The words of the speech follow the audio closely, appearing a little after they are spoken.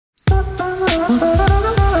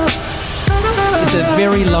It's a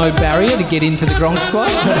very low barrier to get into the Gronk Squad.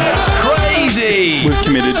 That's crazy! We've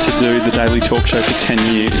committed to do the Daily Talk Show for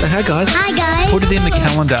 10 years. Hi, guys. Hi, guys. Put it in the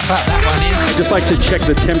calendar. That one in. I'd just like to check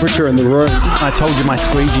the temperature in the room. I told you my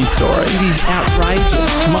squeegee story. It is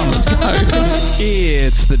outrageous. Come on, let's go.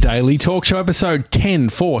 It's the Daily Talk Show episode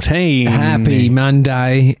 1014. Happy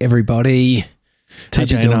Monday, everybody.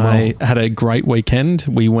 TJ and I had a great weekend.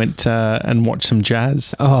 We went and watched some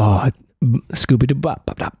jazz. Oh, Scooby-Doo.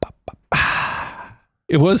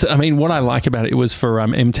 It was, I mean, what I like about it was for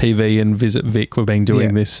MTV and Visit Vic. We've been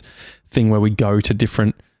doing this thing where we go to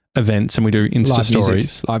different events and we do Insta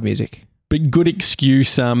stories. Live music. But good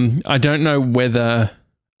excuse. I don't know whether,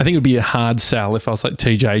 I think it would be a hard sell if I was like,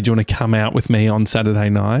 TJ, do you want to come out with me on Saturday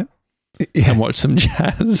night and watch some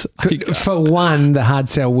jazz? For one, the hard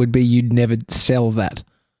sell would be you'd never sell that.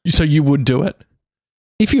 So you would do it?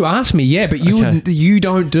 If you ask me, yeah, but you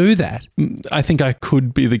don't do that. I think I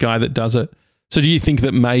could be the guy that does it. So do you think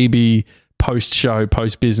that maybe post-show,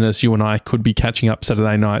 post-business, you and I could be catching up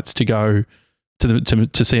Saturday nights to go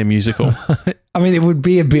to see a musical? I mean, it would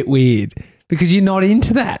be a bit weird because you're not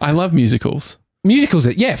into that. I love musicals. Musicals,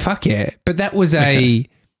 yeah, fuck yeah. But that was Okay.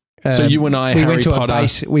 So you and I, we Harry went to Potter, a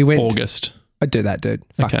base. We went August. I'd do that, dude.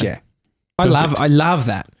 Fuck Okay. yeah. I love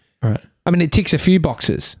that. All right. I mean, it ticks a few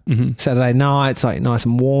boxes. Mm-hmm. Saturday nights, like nice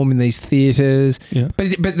and warm in these theatres. Yeah.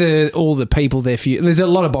 But all the people there for you. There's a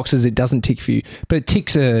lot of boxes it doesn't tick for you, but it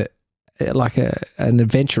ticks an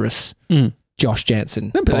adventurous Josh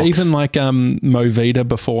Jansen. No, but box. even like Movida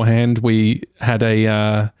beforehand, we had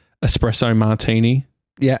a espresso martini.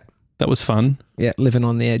 Yeah. That was fun. Yeah, living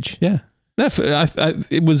on the edge. Yeah. No,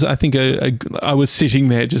 it was. I think I was sitting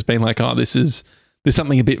there just being like, oh, there's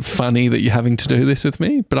something a bit funny that you're having to do this with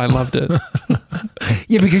me, but I loved it.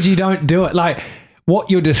 Yeah, because you don't do it. Like what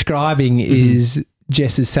you're describing is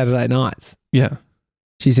Jess's Saturday nights. Yeah.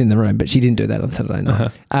 She's in the room, but she didn't do that on Saturday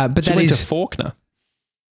night. But she that went is to Faulkner.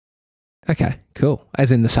 Okay, cool.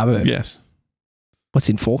 As in the suburb. Yes. What's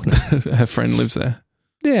in Faulkner? Her friend lives there.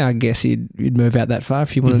 Yeah, I guess you'd move out that far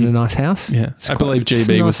if you wanted a nice house. Yeah. I believe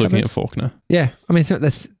GB was looking at Faulkner. Yeah. I mean,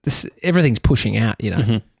 that's everything's pushing out, you know.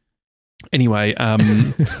 Mm-hmm. Anyway,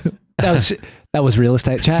 that was real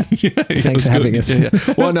estate chat. Thanks for having us. Yeah.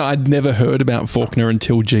 Well, no, I'd never heard about Faulkner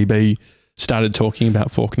until GB started talking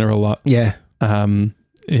about Faulkner a lot. Yeah.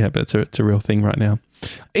 Yeah, but it's a real thing right now.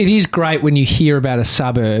 It is great when you hear about a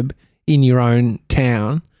suburb in your own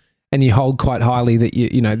town and you hold quite highly that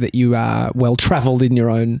you are well travelled in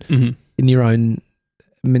your own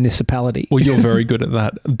municipality. Well, you're very good at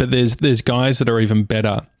that. But there's guys that are even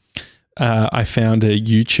better. I found a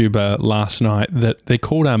YouTuber last night that they're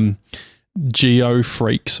called Geo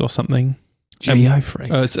Freaks or something. Geo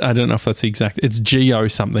Freaks. I don't know if that's the exact. It's Geo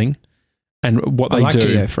something. And what they do.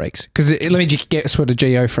 Geo Freaks. Because let me just guess what a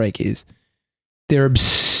Geo Freak is. They're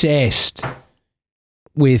obsessed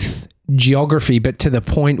with geography, but to the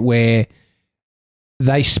point where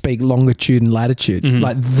they speak longitude and latitude. Mm-hmm.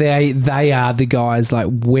 Like they are the guys like,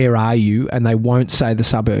 where are you? And they won't say the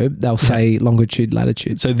suburb. They'll say longitude,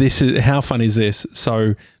 latitude. So how fun is this?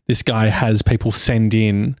 So this guy has people send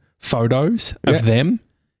in photos of them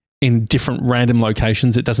in different random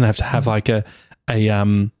locations. It doesn't have to have like a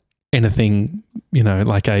anything,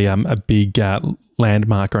 like a big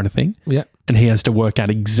landmark or anything. Yeah. And he has to work out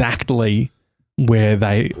exactly where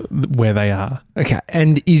they are. Okay.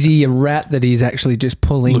 And is he a rat that he's actually just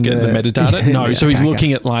pulling looking at the metadata? No. Yeah, so he's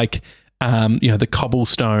looking at like the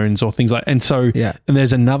cobblestones or things like, and so and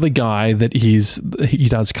there's another guy that he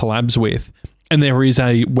does collabs with, and there is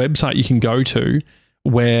a website you can go to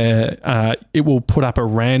where it will put up a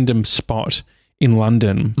random spot in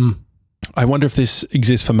London. I wonder if this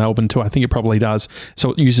exists for Melbourne too. I think it probably does.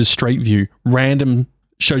 So it uses Street View.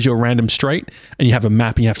 Shows you a random street, and you have a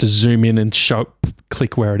map, and you have to zoom in and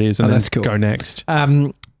click where it is, and then that's cool. Go next.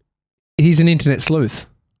 He's an internet sleuth,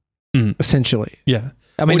 essentially. Yeah.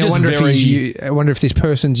 I mean, I wonder if this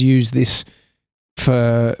person's used this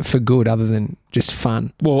for good other than just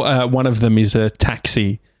fun. Well, one of them is a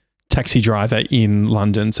taxi driver in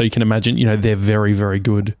London, so you can imagine, they're very, very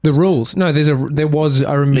good. The rules. No,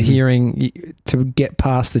 I remember hearing to get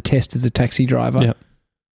past the test as a taxi driver. Yeah.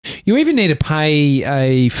 You even need to pay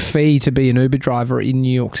a fee to be an Uber driver in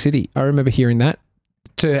New York City. I remember hearing that.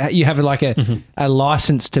 You have like a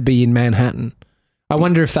license to be in Manhattan. I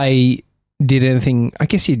wonder if they did anything. I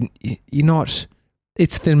guess you're not.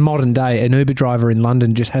 It's the modern day. An Uber driver in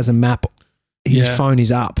London just has a map. His phone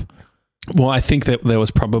is up. Well, I think that there was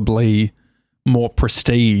probably more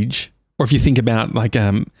prestige, or if you think about like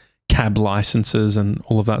cab licenses and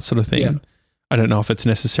all of that sort of thing, I don't know if it's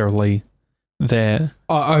necessarily there.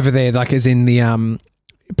 Oh, over there, like as in the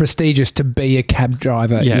prestigious to be a cab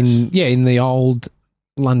driver in the old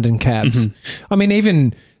London cabs. Mm-hmm. I mean,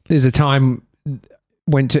 even there's a time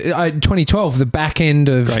went to 2012, the back end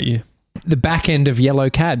of yellow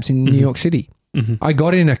cabs in New York City. Mm-hmm. I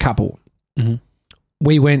got in a couple. Mm-hmm.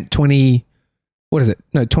 We went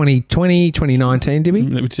 2020, 2019, did we?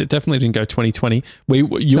 We definitely didn't go 2020.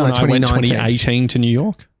 You and I went 2018 to New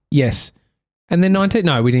York. Yes. And then 19?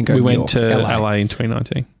 No, we didn't go to New York. We went to LA in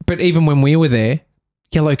 2019. But even when we were there,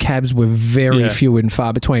 yellow cabs were very few and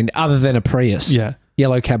far between, other than a Prius. Yeah.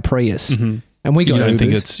 Yellow cab Prius. Mm-hmm. And we got you don't Ubers.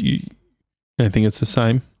 think it's the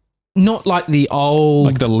same? Not like the old...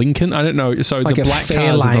 Like the Lincoln? I don't know. So like the black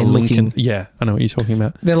cars are the Lincoln. Looking. Yeah, I know what you're talking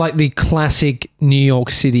about. They're like the classic New York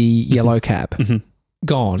City yellow cab. Mm-hmm.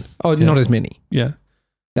 Gone. Oh, not as many. Yeah.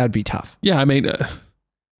 That'd be tough. Yeah, I mean,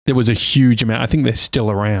 there was a huge amount. I think they're still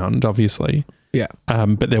around, obviously. Yeah.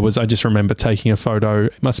 But I just remember taking a photo.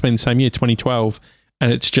 It must have been the same year, 2012.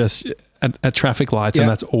 And it's just at traffic lights, and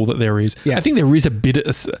that's all that there is. Yeah. I think there is a bit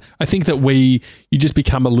of, I think that you just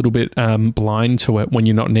become a little bit blind to it when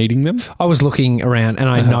you're not needing them. I was looking around and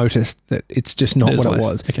I noticed that it's just not what it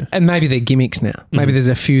was. Okay. And maybe they're gimmicks now. Maybe there's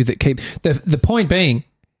a few that keep... The point being,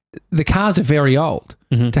 the cars are very old.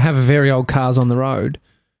 Mm-hmm. To have a very old cars on the road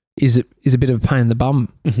is a bit of a pain in the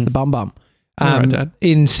bum. Mm-hmm. The bum. All right, Dad.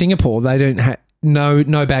 In Singapore, they don't have... No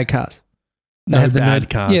bad cars. They have bad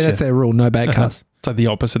cars. Yeah, that's their rule. No bad cars. It's like the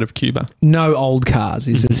opposite of Cuba. No old cars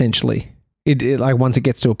is essentially it. Like once it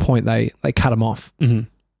gets to a point, they cut them off, and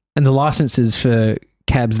the licenses for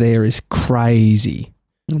cabs there is crazy.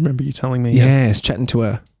 I remember you telling me. Yeah, I was chatting to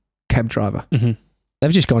a cab driver. Mm-hmm.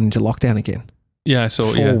 They've just gone into lockdown again. Yeah, I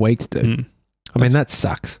saw. 4 weeks, dude. Mm. I mean, that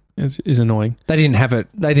sucks. It is annoying. They didn't have it.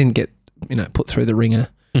 They didn't get put through the ringer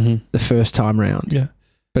the first time round. Yeah,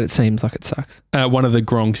 but it seems like it sucks. One of the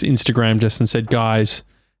Gronks Instagrammed us and said, "Guys,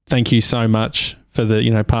 thank you so much for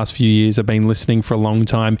the past few years. I've been listening for a long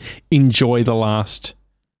time. Enjoy the last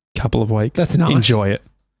couple of weeks. That's nice. Enjoy it.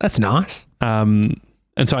 That's nice. And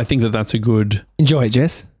so I think that's a good enjoy it,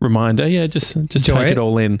 Jess. Reminder. Yeah, just take it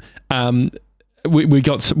all in.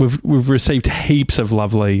 We've received heaps of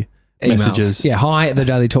lovely emails. Messages. Yeah, hi at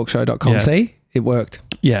thedailytalkshow.com. See, it worked.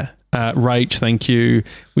 Yeah. Rach, thank you.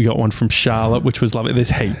 We got one from Charlotte, which was lovely. There's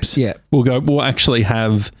heaps. Yeah. We'll actually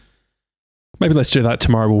have... Maybe let's do that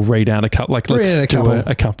tomorrow. We'll read out a couple. Let's do a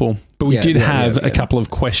couple. But we did have a couple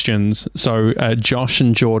of questions. So Josh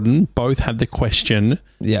and Jordan both had the question.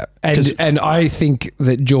 Yeah. And I think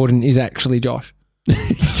that Jordan is actually Josh.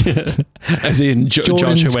 As in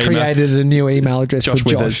Jordan's Josh created a new email address for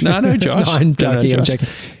Josh. No, Josh. No, I'm joking. I'm checking.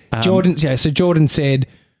 So Jordan said,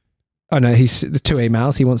 he's the 2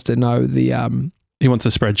 emails. He wants to know the... he wants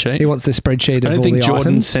the spreadsheet. He wants the spreadsheet of all the items. I don't think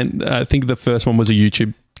Jordan sent... I think the first one was a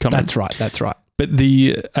YouTube comment. That's right.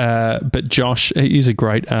 But Josh, he's a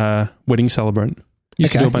great wedding celebrant. He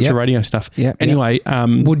used to do a bunch of radio stuff. Yeah. Anyway,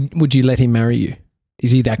 would you let him marry you?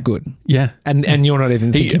 Is he that good? Yeah. And you're not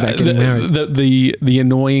even thinking about getting married. The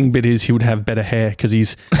annoying bit is he would have better hair because he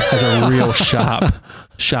has a real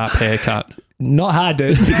sharp haircut. Not hard,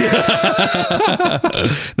 dude.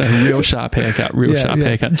 No, real sharp haircut.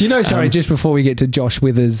 Haircut. Do you know, just before we get to Josh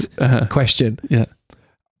Withers' question. Yeah.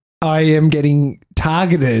 I am getting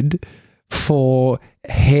targeted for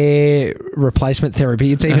hair replacement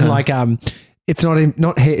therapy. It's even like it's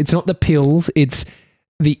not hair, it's not the pills, it's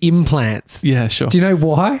the implants. Yeah, sure. Do you know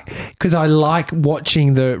why? Because I like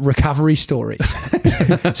watching the recovery story.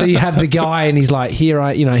 So you have the guy and he's like, here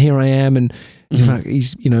I am, and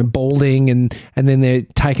he's balding, and then they're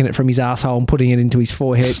taking it from his asshole and putting it into his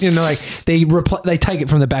forehead. They take it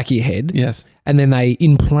from the back of your head. Yes. And then they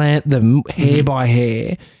implant them hair by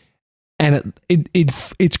hair. And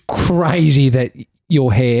it's crazy that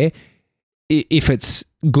your hair, if it's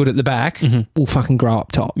good at the back, will fucking grow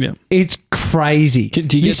up top. Yeah, it's crazy.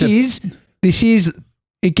 This is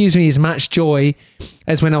it gives me as much joy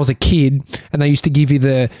as when I was a kid and they used to give you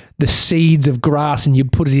the seeds of grass and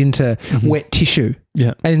you'd put it into wet tissue.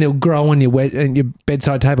 Yeah, and it'll grow on your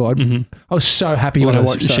bedside table. I was so happy when I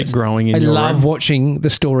watched those. Shit growing in I your love room. watching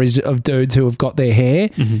the stories of dudes who have got their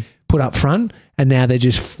hair put up front and now they're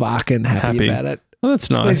just fucking happy about it. Well, that's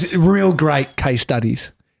nice. It's real great case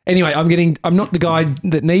studies. Anyway, I'm not the guy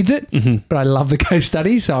that needs it, but I love the case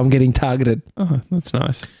studies, so I'm getting targeted. Oh, that's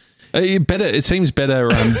nice. It seems better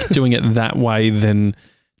doing it that way than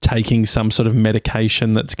taking some sort of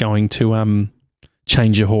medication that's going to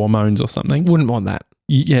change your hormones or something. Wouldn't want that.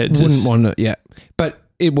 Yeah, wouldn't want it. Yeah, but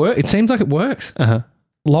it works. It seems like it works.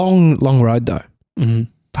 Long road though. Mm-hmm.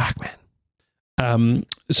 Fuck, man.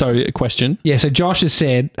 So a question. Yeah, so Josh has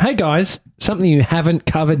said, hey guys, something you haven't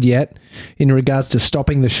covered yet in regards to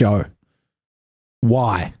stopping the show.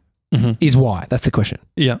 Why? Is why. That's the question.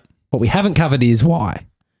 Yeah. What we haven't covered is why,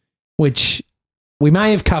 which we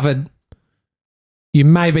may have covered. You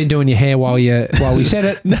may have been doing your hair while we said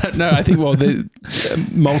it. No, I think,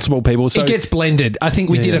 multiple people. So it gets blended. I think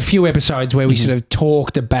we did a few episodes where we sort of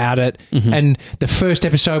talked about it. And the first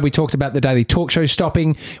episode, we talked about the Daily Talk Show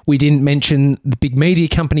stopping. We didn't mention the big media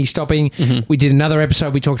company stopping. We did another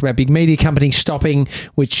episode, we talked about big media companies stopping,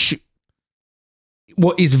 which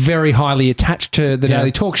what is very highly attached to the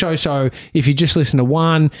Daily Talk Show. So if you just listen to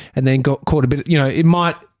one and then got caught a bit, it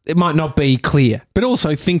might not be clear. But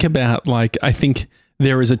also think about, I think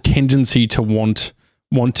there is a tendency to want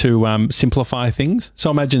to simplify things. So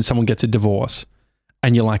imagine someone gets a divorce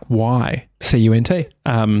and you're like, why? CUNT.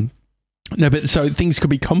 No, but so things could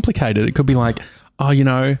be complicated. It could be like,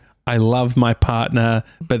 I love my partner,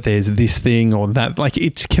 but there's this thing or that.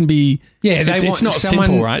 It can be. Yeah, it's not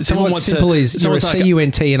simple, right? Someone wants simple is you're a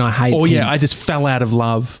CUNT and I hate. Or I just fell out of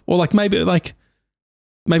love. Or maybe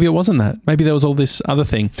it wasn't that. Maybe there was all this other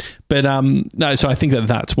thing. But no, so I think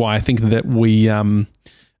that's why. I think that we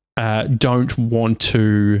don't want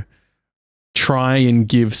to try and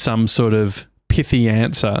give some sort of pithy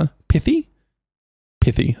answer. Pithy,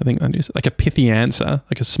 I think that is. Like a pithy answer,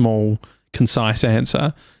 like a small, concise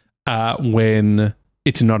answer, when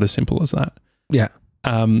it's not as simple as that. Yeah.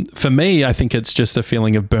 For me, I think it's just a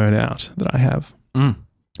feeling of burnout that I have.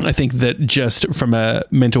 I think that just from a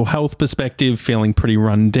mental health perspective, feeling pretty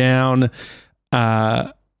run down,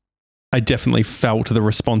 I definitely felt the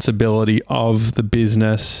responsibility of the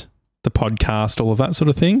business, the podcast, all of that sort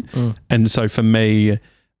of thing. And so for me,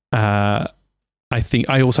 I think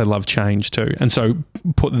I also love change too. And so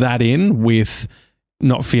put that in with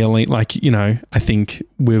not feeling like, I think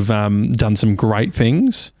we've done some great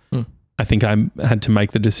things. I think I had to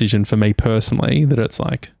make the decision for me personally that it's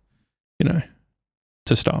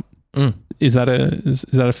to stop. Is that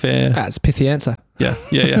a fair? That's a pithy answer. Yeah.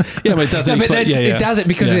 Yeah, but it doesn't. It does it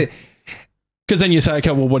because because then you say,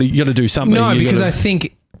 okay, well, what you got to do something. No, because I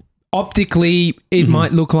think optically it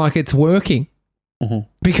might look like it's working.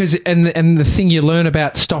 Because and the thing you learn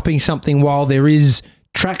about stopping something while there is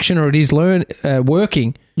traction or it is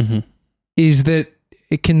working is that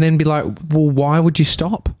it can then be like, well, why would you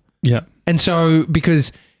stop? Yeah. And so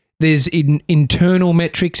because there's internal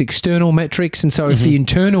metrics, external metrics. And so if the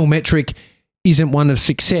internal metric isn't one of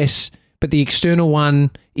success, but the external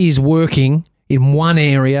one is working in one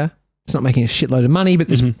area, it's not making a shitload of money, but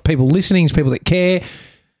there's people listening, there's people that care,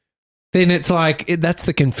 then it's like, that's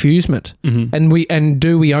the confusement. And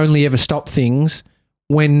do we only ever stop things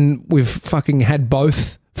when we've fucking had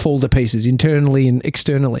both fall to pieces, internally and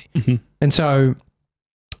externally? And so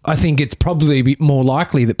I think it's probably more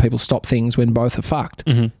likely that people stop things when both are fucked.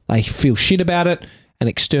 They feel shit about it and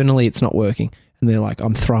externally it's not working. And they're like,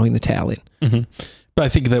 I'm throwing the towel in. But I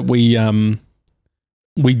think that we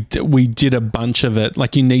did a bunch of it.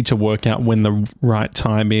 Like you need to work out when the right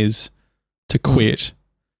time is to quit.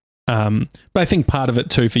 But I think part of it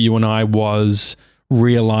too for you and I was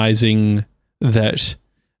realizing that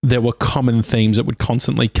there were common themes that would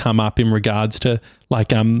constantly come up in regards to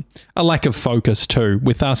a lack of focus too.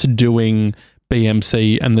 With us doing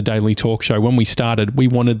BMC and the Daily Talk Show, when we started, we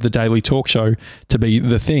wanted the Daily Talk Show to be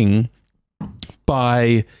the thing.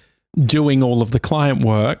 By doing all of the client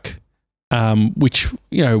work, which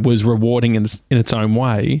was rewarding in its own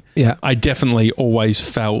way, I definitely always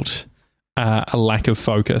felt a lack of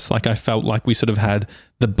focus. Like I felt like we sort of had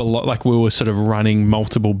like we were sort of running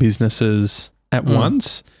multiple businesses at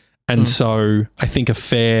once. And so I think a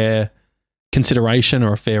fair consideration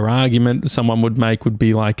or a fair argument someone would make would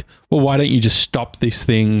be like, well, why don't you just stop this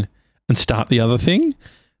thing and start the other thing?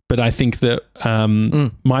 But I think that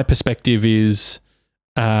my perspective is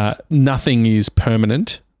nothing is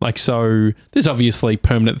permanent. Like, so there's obviously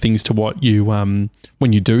permanent things to what you, when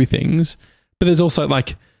you do things, but there's also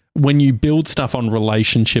like when you build stuff on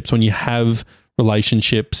relationships, when you have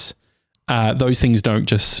relationships, those things don't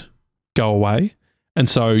just go away. And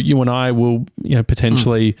so you and I will,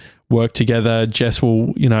 potentially work together. Jess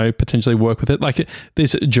will, potentially work with it. Like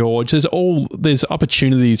there's George, there's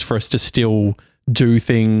opportunities for us to still do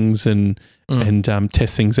things and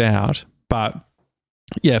test things out. But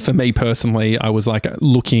yeah, for me personally, I was like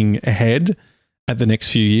looking ahead at the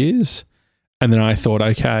next few years. And then I thought,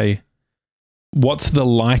 okay, what's the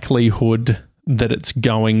likelihood that it's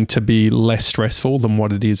going to be less stressful than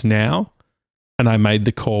what it is now? And I made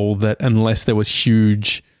the call that unless there was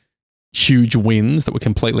huge wins that were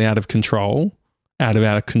completely out of control,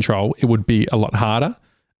 it would be a lot harder.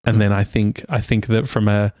 And then I think that from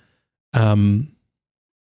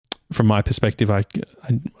my perspective, I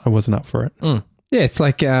wasn't up for it. Yeah, it's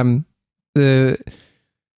like the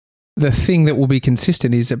thing that will be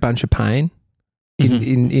consistent is a bunch of pain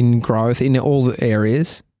in growth in all the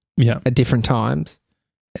areas at different times.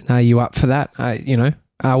 And are you up for that?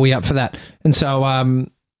 Are we up for that? And so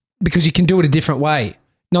because you can do it a different way,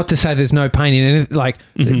 not to say there's no pain in it, like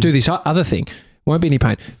do this other thing. Won't be any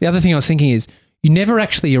pain. The other thing I was thinking is you never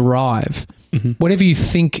actually arrive. Whatever you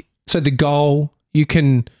think, so the goal, you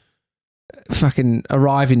can fucking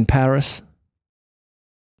arrive in Paris.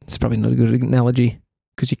 It's probably not a good analogy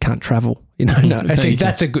because you can't travel. No, I think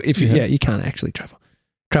that's a good, you can't actually travel.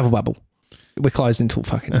 Travel bubble. We're closed until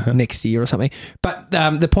fucking next year or something. But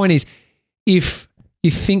the point is, if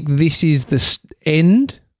you think this is the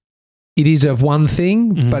end, it is of one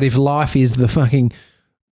thing, but if life is the fucking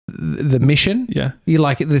the mission, you're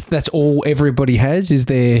like, that's all everybody has is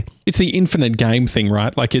there. It's the infinite game thing,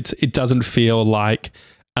 right? Like it doesn't feel like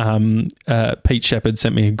Pete Shepard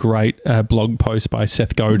sent me a great blog post by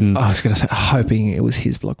Seth Godin. I was going to say, hoping it was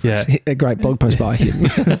his blog post. A great blog post by him.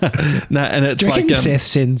 No, and it's like Seth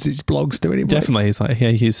sends his blogs to anybody. Definitely, it's like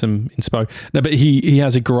here's some inspo. No, but he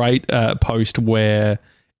has a great post where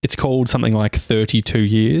it's called something like 32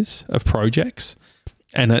 years of projects,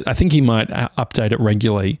 and I think he might update it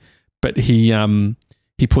regularly. But he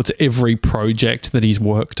puts every project that he's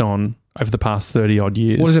worked on over the past 30 odd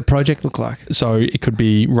years. What does a project look like? So it could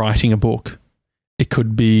be writing a book. It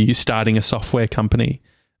could be starting a software company.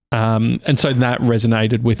 And so that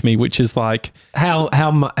resonated with me, which is like how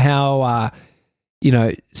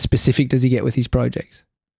specific does he get with his projects?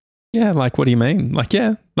 Yeah, like what do you mean? Like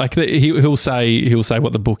he'll say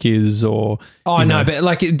what the book is, or no, but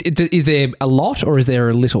like is there a lot or is there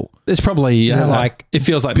a little? There's probably like it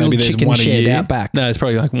feels like maybe there's one a year out back. No, it's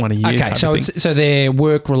probably like one a year. Okay, so they're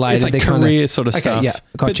work related. It's like career sort of stuff. Yeah,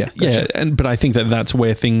 gotcha. But I think that's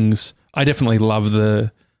where things. I definitely love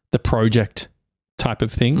the project type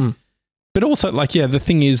of thing, but also the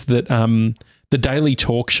thing is that the Daily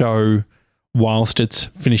Talk Show, whilst it's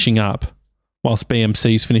finishing up. Whilst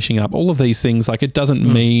BMC's finishing up, all of these things, like it doesn't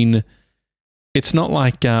mean, it's not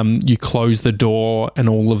like you close the door and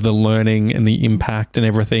all of the learning and the impact and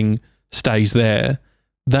everything stays there.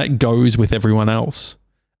 That goes with everyone else.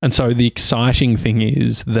 And so the exciting thing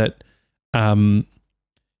is that, our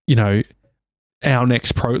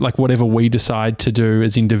next like whatever we decide to do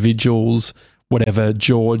as individuals, whatever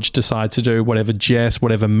George decides to do, whatever Jess,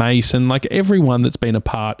 whatever Mason, like everyone that's been a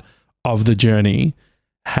part of the journey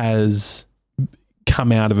has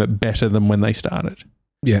come out of it better than when they started.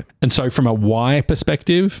 Yeah. And so from a why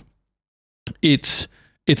perspective, it's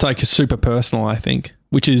like super personal, I think,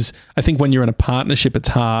 which is, I think when you're in a partnership, it's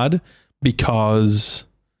hard because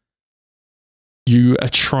you are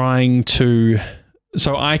trying to,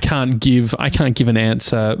 so I can't give an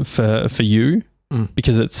answer for you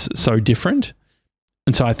because it's so different.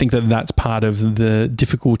 And so I think that's part of the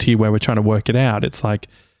difficulty where we're trying to work it out. It's like,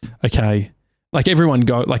 okay, like everyone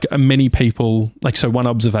many people, like, so one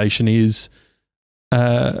observation is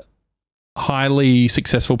highly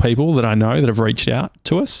successful people that I know that have reached out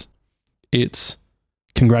to us. It's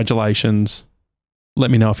congratulations. Let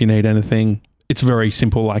me know if you need anything. It's very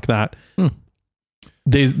simple like that.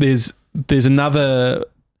 There's another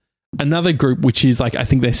group which is like, I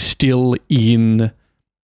think they're still trying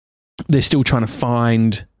to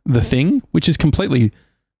find the thing, which is completely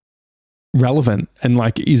relevant and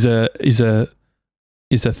like is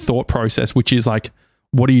a thought process, which is like,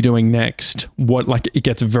 what are you doing next? What, like, it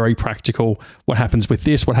gets very practical. What happens with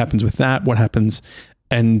this? What happens with that? What happens?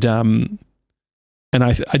 And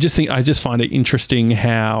I just find it interesting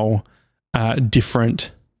how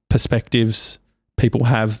different perspectives people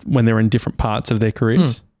have when they're in different parts of their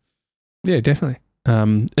careers. Yeah, definitely.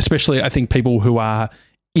 Especially I think people who are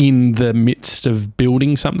in the midst of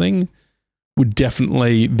building something would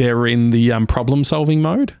definitely, they're in the problem solving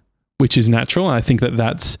mode, which is natural. And I think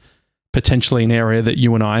that's potentially an area that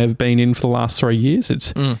you and I have been in for the last 3 years.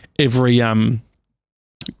 It's every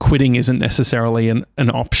quitting isn't necessarily an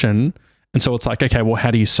option. And so it's like, okay, well,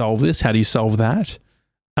 how do you solve this? How do you solve that?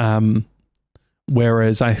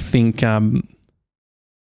 Whereas I think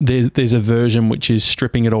there's a version which is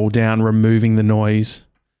stripping it all down, removing the noise.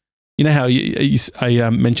 You know how I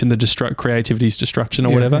mentioned the creativity's destruction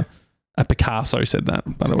or whatever? Yeah. Picasso said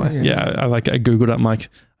that, by the way. Yeah, I Googled it. I'm like,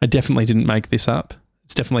 I definitely didn't make this up.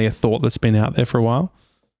 It's definitely a thought that's been out there for a while.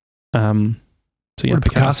 So yeah, what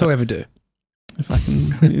did Picasso ever do? If I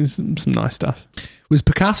can, some nice stuff. Was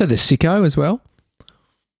Picasso the sicko as well?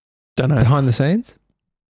 Don't know. Behind the scenes?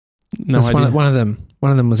 No idea. One of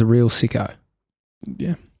them was a real sicko.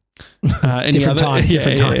 Yeah. Any different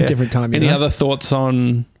time. Any other thoughts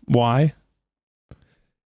on why?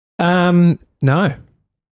 No.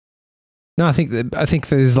 I think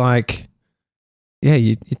there's like, yeah,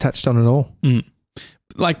 you touched on it all.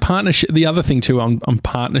 Like partnership. The other thing too on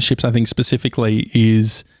partnerships, I think specifically,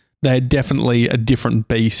 is they're definitely a different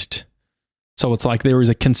beast. So it's like there is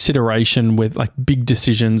a consideration with like big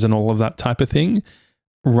decisions and all of that type of thing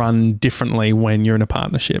run differently when you're in a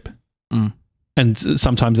partnership. And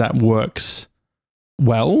sometimes that works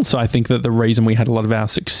well. So I think that the reason we had a lot of our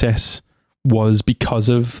success was because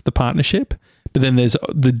of the partnership. But then there's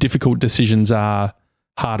the difficult decisions are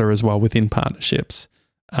harder as well within partnerships.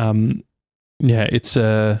 This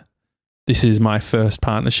is my first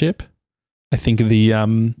partnership. I think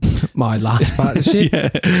my last partnership.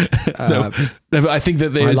 I think that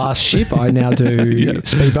there's my last ship. I now do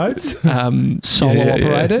speedboats. Solo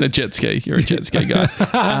operated. A jet ski. You're a jet ski guy.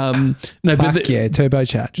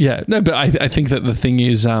 Turbocharged. Yeah, no, but I think that the thing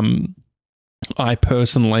is, I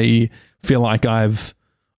personally feel like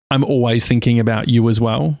I'm always thinking about you as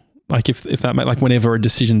well. Like if that like whenever a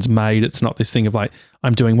decision's made, it's not this thing of like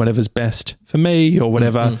I'm doing whatever's best for me or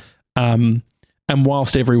whatever. And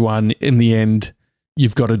whilst everyone, in the end,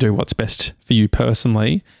 you've got to do what's best for you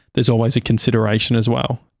personally, there's always a consideration as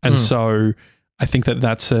well. And so I think that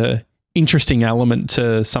that's a interesting element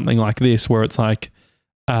to something like this where it's like,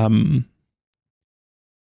 I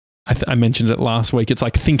mentioned it last week, it's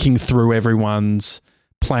like thinking through everyone's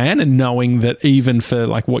plan and knowing that even for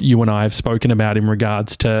like what you and I have spoken about in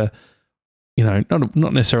regards to, you know,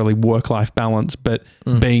 not necessarily work-life balance, but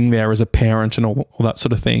being there as a parent and all that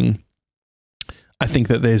sort of thing, I think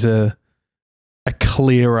that there's a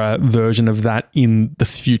clearer version of that in the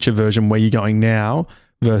future version where you're going now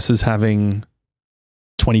versus having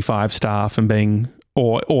 25 staff and being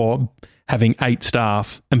or having 8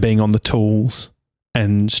 staff and being on the tools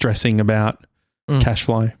and stressing about cash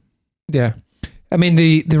flow. Yeah. I mean,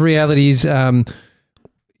 the reality is how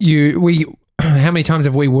many times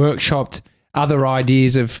have we workshopped other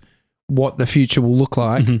ideas of what the future will look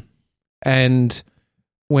like? And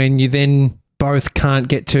when you then both can't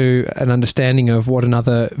get to an understanding of what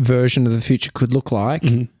another version of the future could look like,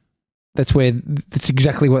 that's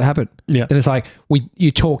exactly what happened. Yeah. Then it's like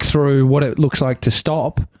you talk through what it looks like to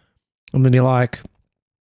stop, and then you're like,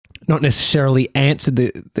 not necessarily answered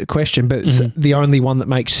the question, but it's the only one that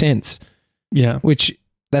makes sense. Yeah. Which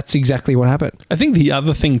that's exactly what happened. I think the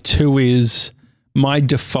other thing too is my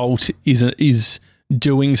default is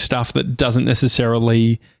doing stuff that doesn't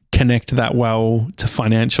necessarily connect that well to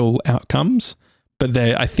financial outcomes, but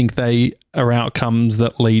I think they are outcomes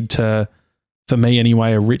that lead to, for me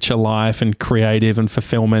anyway, a richer life and creative and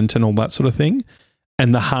fulfillment and all that sort of thing.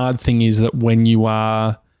 And the hard thing is that when you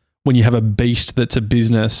have a beast that's a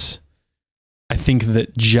business, I think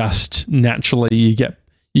that just naturally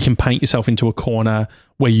you can paint yourself into a corner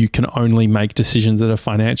where you can only make decisions that are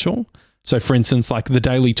financial. So for instance, like the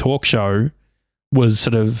Daily Talk Show was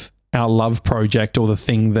sort of our love project or the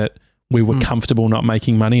thing that we were comfortable not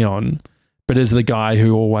making money on. But as the guy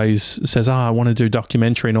who always says, I want to do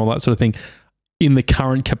documentary and all that sort of thing, in the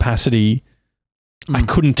current capacity, I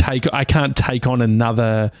can't take on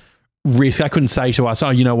another risk. I couldn't say to us,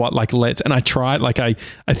 you know what, like and I tried, like I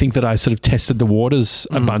think that I sort of tested the waters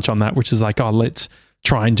a bunch on that, which is like, let's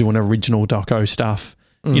try and do an original doco stuff,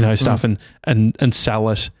 stuff and sell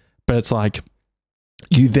it. But it's like,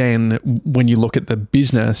 you then, when you look at the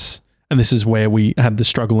business, and this is where we had the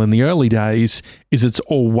struggle in the early days, is it's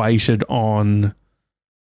all weighted on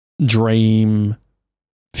dream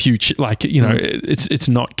future, like, it's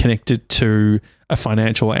not connected to a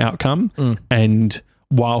financial outcome. And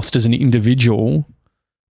whilst as an individual,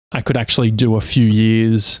 I could actually do a few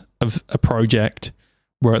years of a project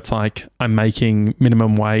where it's like I'm making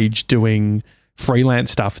minimum wage doing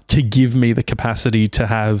freelance stuff to give me the capacity to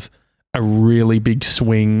have a really big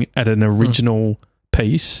swing at an original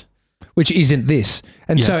piece. Which isn't this.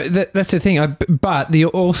 And so that's the thing. But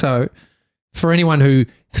also, for anyone who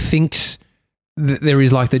thinks that there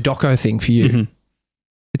is like the doco thing for you,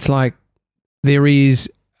 it's like there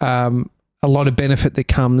is a lot of benefit that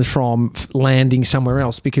comes from landing somewhere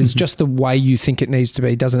else, because just the way you think it needs to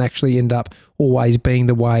be doesn't actually end up always being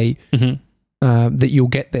the way that you'll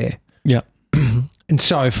get there. Yeah. And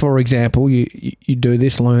so, for example, you do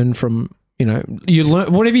this, learn from, you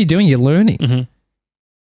learn whatever you're doing, you're learning.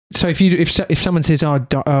 So if someone says,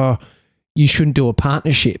 you shouldn't do a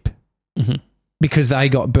partnership because they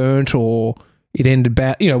got burnt or it ended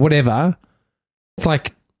bad, whatever, it's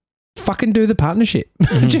like, fucking do the partnership.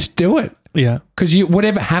 Just do it. Yeah. Because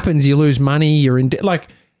whatever happens, you lose money, you're in debt. Like,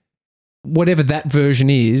 whatever that version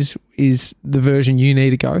is the version you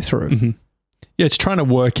need to go through. Mm-hmm. Yeah, it's trying to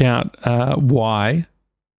work out why,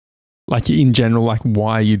 like in general, like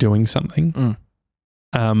why you're doing something.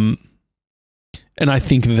 And I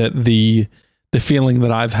think that the feeling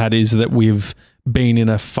that I've had is that we've been in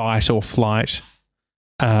a fight or flight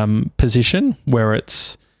position where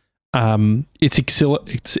it's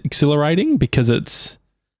exhilarating because it's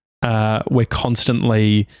we're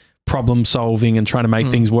constantly problem solving and trying to make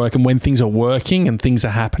things work, and when things are working and things are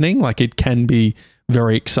happening, like it can be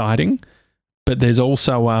very exciting. But there's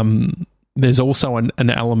also an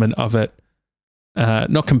element of it,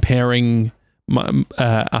 not comparing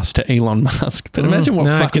us to Elon Musk, but imagine what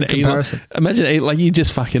fucking Elon. Imagine like you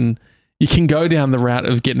can go down the route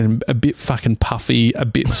of getting a bit fucking puffy, a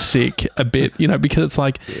bit sick, a bit, because it's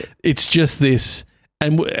like it's just this.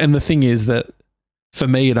 And the thing is that for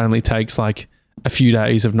me, it only takes like a few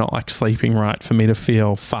days of not like sleeping right for me to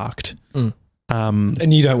feel fucked.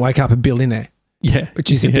 And you don't wake up a billionaire. Yeah.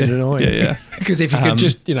 Which is a bit annoying. Yeah. Because if you could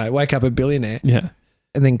just, wake up a billionaire. Yeah.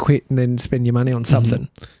 And then quit and then spend your money on something.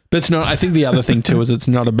 But it's not, I think the other thing too is it's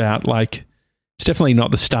not about like, it's definitely not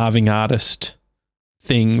the starving artist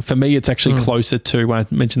thing. For me, it's actually closer to, when I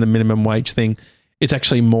mentioned the minimum wage thing, it's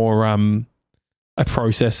actually more a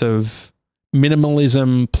process of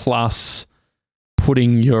minimalism plus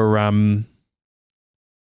putting your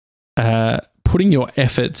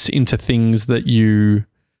efforts into things that you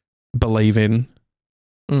believe in.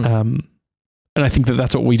 And I think that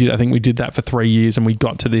that's what we did. I think we did that for 3 years and we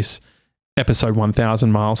got to this episode 1000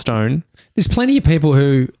 milestone. There's plenty of people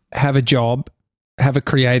who have a job, have a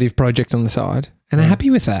creative project on the side and are happy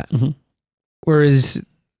with that. Whereas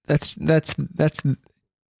that's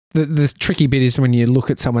the tricky bit is when you look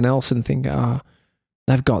at someone else and think,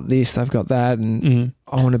 they've got this, they've got that, and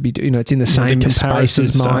I want to be, it's in the same space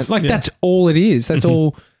as mine. Like that's all it is. That's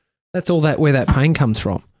all that where that pain comes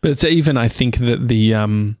from. But it's even, I think that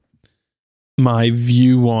the my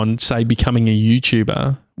view on, say, becoming a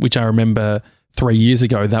YouTuber, which I remember 3 years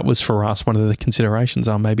ago, that was for us one of the considerations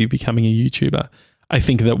on maybe becoming a YouTuber. I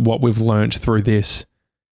think that what we've learned through this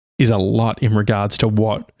is a lot in regards to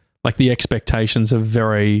what, like the expectations are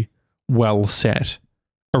very well set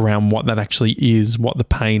around what that actually is, what the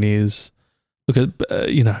pain is. Look at,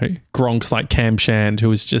 Gronk's like Cam Shand,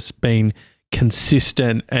 who has just been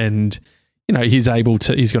consistent and, he's got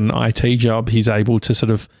an IT job. He's able to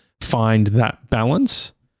sort of find that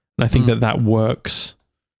balance. And I think that works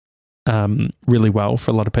really well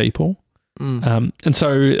for a lot of people. And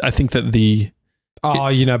so I think that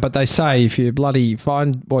but they say if you bloody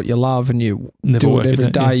find what you love and you do it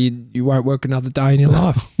every day, you won't work another day in your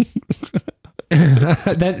life.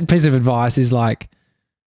 That piece of advice is like,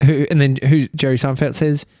 who Jerry Seinfeld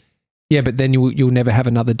says, yeah, but then you'll never have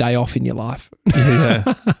another day off in your life.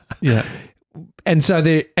 Yeah. And so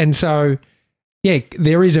there is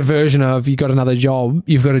a version of you've got a job,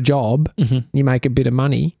 you make a bit of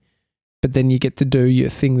money, but then you get to do your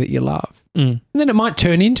thing that you love. And then it might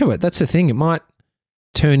turn into it. That's the thing. It might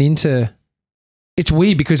turn into, it's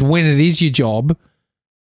weird because when it is your job,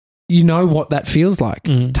 you know what that feels like.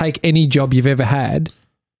 Take any job you've ever had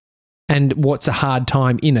and what's a hard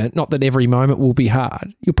time in it. Not that every moment will be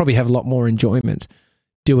hard. You'll probably have a lot more enjoyment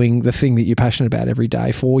doing the thing that you're passionate about every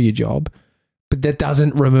day for your job. But that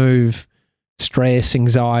doesn't remove stress,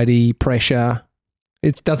 anxiety, pressure.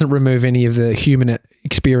 It doesn't remove any of the human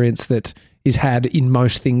experience that is had in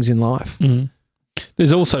most things in life.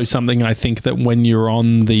 There's also something I think that when you're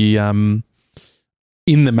on the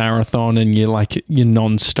in the marathon and you're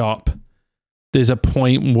non-stop, there's a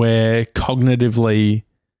point where cognitively,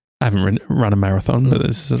 I haven't run a marathon, but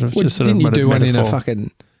it's didn't you do one in a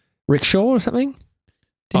fucking rickshaw or something?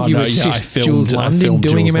 Didn't you assist Jules London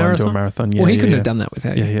doing a marathon? Well, he couldn't have done that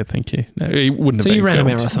without you. Yeah, thank you. No, he wouldn't have been. So you ran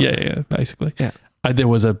filmed. a marathon? Yeah, basically. Yeah. There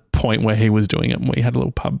was a point where he was doing it and we had a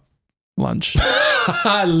little pub lunch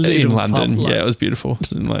in London. Yeah, it was beautiful.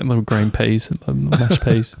 Like little green peas and mashed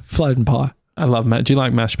peas. Floating pie. I love do you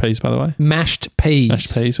like mashed peas, by the way? Mashed peas.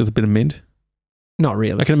 Mashed peas with a bit of mint. Not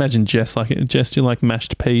really. I can imagine Jess like it. Jess, do you like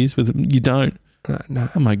mashed peas with? You don't. No.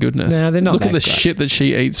 Oh my goodness. No, they're not. Look at the shit that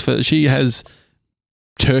she eats. She has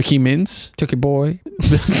turkey mince. Turkey boy.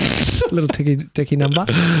 Little turkey number.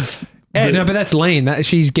 No, but that's lean.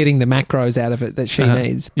 She's getting the macros out of it that she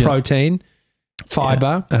needs. Protein,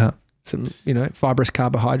 fiber, some, fibrous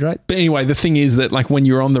carbohydrate. But anyway, the thing is that like when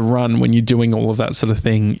you're on the run, when you're doing all of that sort of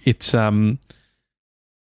thing, it's I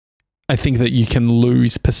think that you can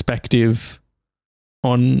lose perspective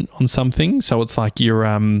on something. So it's like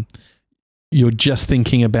you're just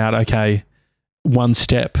thinking about, okay, one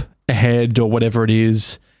step ahead or whatever it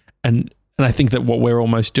is. And And I think that what we're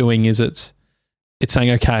almost doing is it's saying,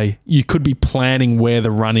 okay, you could be planning where the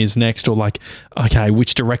run is next, or like, okay,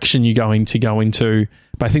 which direction you're going to go into.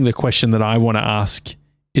 But I think the question that I want to ask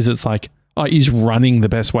is, it's like, is running the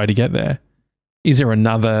best way to get there? Is there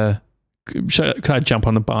another, could I jump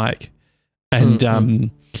on a bike? And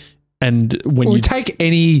and when you take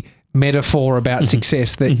any metaphor about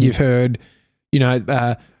success that you've heard,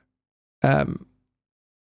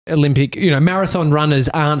 Olympic, marathon runners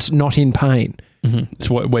aren't not in pain. It's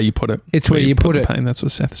where you put it. It's where you put it. Pain. That's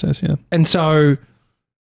what Seth says, yeah. And so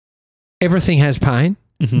everything has pain.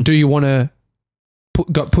 Do you want to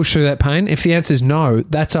push through that pain? If the answer is no,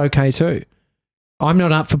 that's okay too. I'm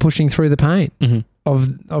not up for pushing through the pain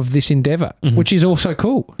of this endeavor, which is also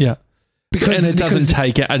cool. Yeah. Because it doesn't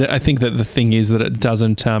take it. I think that the thing is that it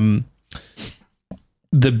doesn't,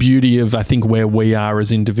 the beauty of, I think, where we are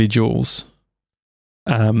as individuals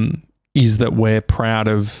is that we're proud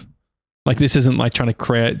of, like, this isn't like trying to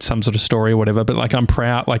create some sort of story or whatever, but like I'm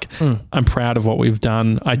proud of what we've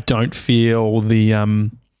done. I don't feel the, I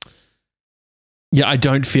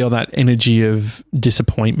don't feel that energy of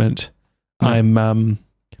disappointment.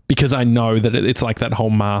 Because I know that it's like that whole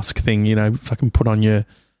mask thing, fucking put on your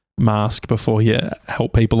mask before you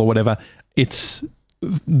help people or whatever. This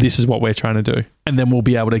is what we're trying to do. And then we'll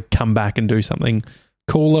be able to come back and do something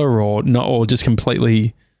cooler or not, or just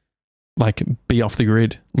completely like be off the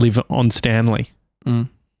grid, live on Stanley. You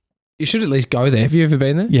should at least go there. Have you ever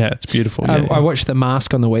been there? Yeah, it's beautiful. I watched The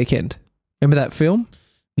Mask on the weekend. Remember that film?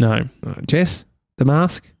 No. Jess, The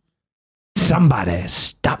Mask? Somebody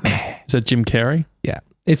stop me. Is that Jim Carrey? Yeah.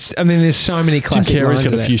 There's so many classic Jim Carrey's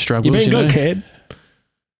lines got a few struggles. You've been good, kid.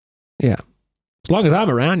 Yeah. As long as I'm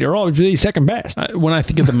around, you're always really second best. When I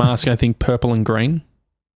think of The Mask, I think purple and green.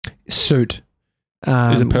 Suit.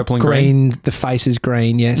 Is it purple and green? The face is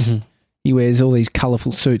green, yes. He wears all these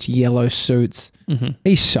colourful suits, yellow suits.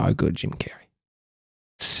 He's so good, Jim Carrey.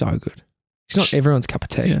 So good. He's not everyone's cup of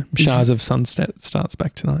tea. Yeah. Shahs of Sunset starts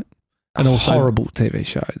back tonight. And also horrible TV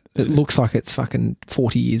show. It looks like it's fucking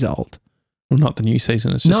 40 years old. Well, not the new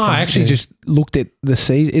season. It's just I actually just looked at the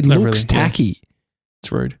season. It looks really tacky. Yeah.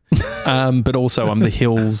 It's rude. But also, The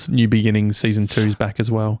Hills New Beginnings season 2 is back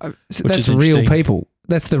as well. That's real people.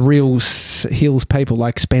 That's the real Hills people,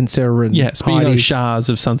 like Spencer and yes. But Shahs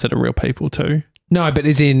of Sunset are real people too. No, but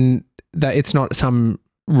as in that it's not some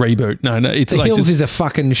reboot. No, it's The like Hills is a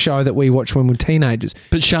fucking show that we watched when we were teenagers.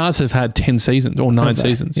 But Shahs have had 10 seasons or 9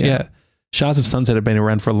 seasons. Yeah. Shahs of Sunset have been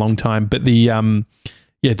around for a long time, but the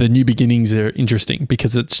New Beginnings are interesting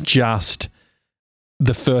because it's just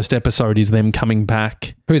the first episode is them coming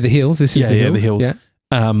back. Who, The Hills? This is The Hills. The Hills. Yeah.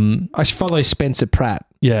 I follow Spencer Pratt.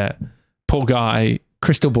 Yeah, poor guy,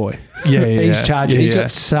 Crystal Boy. Yeah, he's charging. He's got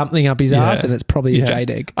something up his ass, and it's probably a jade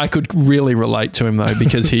egg. I could really relate to him though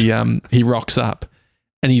because he rocks up,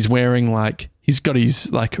 and he's wearing he's got his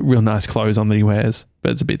real nice clothes on that he wears,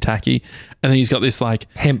 but it's a bit tacky. And then he's got this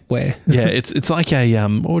hemp wear. Yeah, it's like a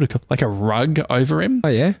what would it call, like a rug over him. Oh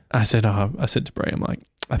yeah. I said to Brie, I'm like,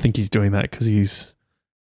 I think he's doing that because he's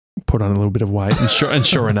put on a little bit of weight. And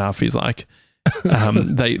sure enough, he's like,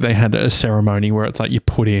 they had a ceremony where it's like you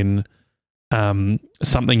put in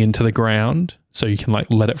something into the ground so you can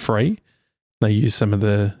let it free. They use some of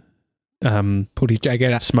the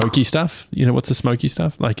smoky stuff. What's the smoky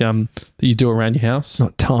stuff that you do around your house?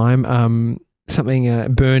 Not thyme.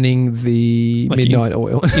 Something burning the midnight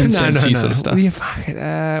oil. Incense-y sort of stuff.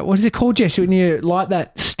 What is it called, Jess? When you light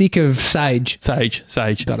that stick of sage.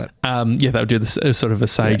 Sage. Got it. They'll do this sort of a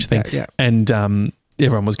sage thing. Yeah. And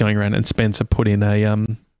everyone was going around and Spencer put in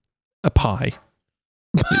a pie.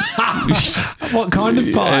 What kind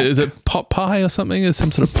of pie? Is it pot pie or something? Is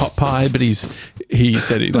some sort of pot pie? But he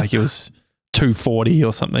said it was 240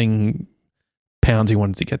 or something pounds he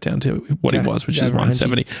wanted to get down to what it was, which is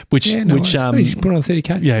 170. He's put on 30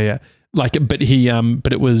 kg. Yeah.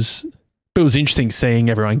 But it was interesting seeing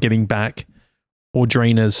everyone getting back.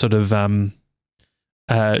 Audrina's sort of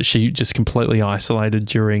she just completely isolated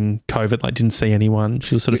during COVID, didn't see anyone.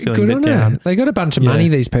 She was sort of feeling a bit down. They got a bunch of money,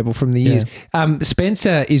 these people, from the years.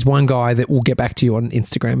 Spencer is one guy that will get back to you on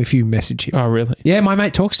Instagram if you message him. Oh, really? Yeah, my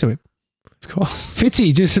mate talks to him. Of course.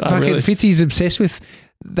 Fitzy, really? Fitzy's obsessed with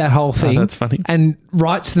that whole thing. Oh, that's funny. And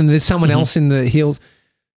writes them. There's someone else in the Hills.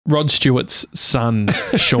 Rod Stewart's son,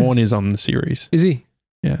 Sean, is on the series. Is he?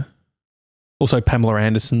 Yeah. Also Pamela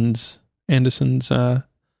Anderson's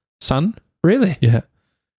son. Really? Yeah.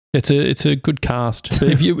 It's a good cast. But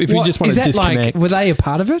if you just want to disconnect, were they a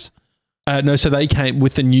part of it? No. So they came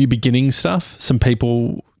with the New Beginnings stuff. Some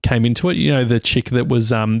people came into it. The chick that was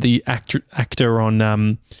the actor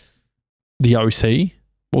on the OC.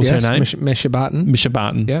 What was her name? Misha Barton. Misha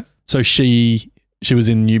Barton. Yeah. So she was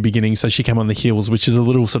in New Beginnings, so she came on The Hills, which is a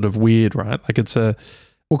little sort of weird, right? Like it's a...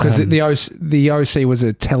 Well, because the OC was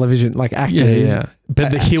a television, like actors. Yeah.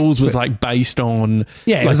 But The Hills was like based on...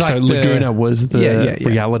 Yeah, it was like Laguna was the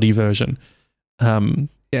reality version.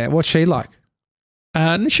 What's she like?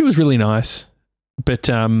 She was really nice. But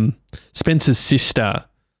Spencer's sister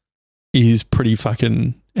is pretty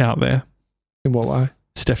fucking out there. In what way?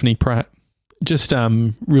 Stephanie Pratt. Just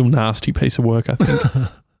real nasty piece of work, I think.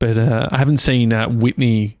 But I haven't seen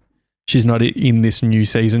Whitney. She's not in this new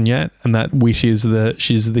season yet. And that Wish is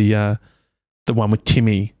she's the one with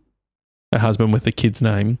Timmy, her husband with the kid's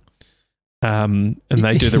name. And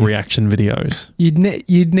they do the reaction videos.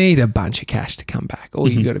 You'd need a bunch of cash to come back, or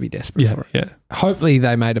you've got to be desperate for it. Yeah. Hopefully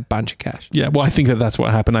they made a bunch of cash. Yeah, well, I think that's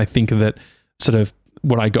what happened. I think that sort of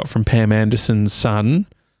what I got from Pam Anderson's son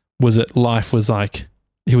was that life was like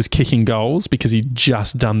he was kicking goals because he'd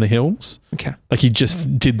just done The Hills. Okay. Like he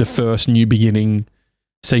just did the first New Beginning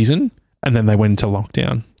season and then they went into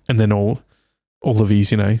lockdown and then all of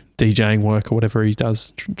his, DJing work or whatever he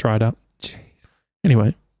does dried up. Jeez.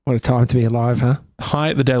 Anyway. What a time to be alive, huh? Hi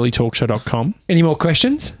at thedailytalkshow.com. Any more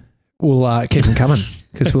questions? We'll keep them coming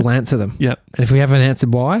because we'll answer them. Yep. And if we haven't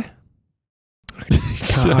answered why, I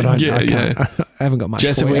haven't got much.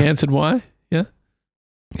 Jess, have we answered why? Yeah.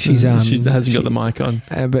 She hasn't got the mic on.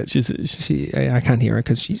 But I can't hear her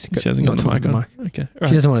because she hasn't got the mic on. Okay. Right.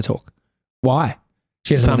 She doesn't want to talk. Why?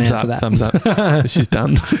 She doesn't want to answer that. Thumbs up. She's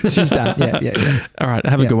done. She's done. Yeah. All right.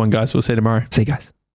 Have a good one, guys. We'll see you tomorrow. See you guys.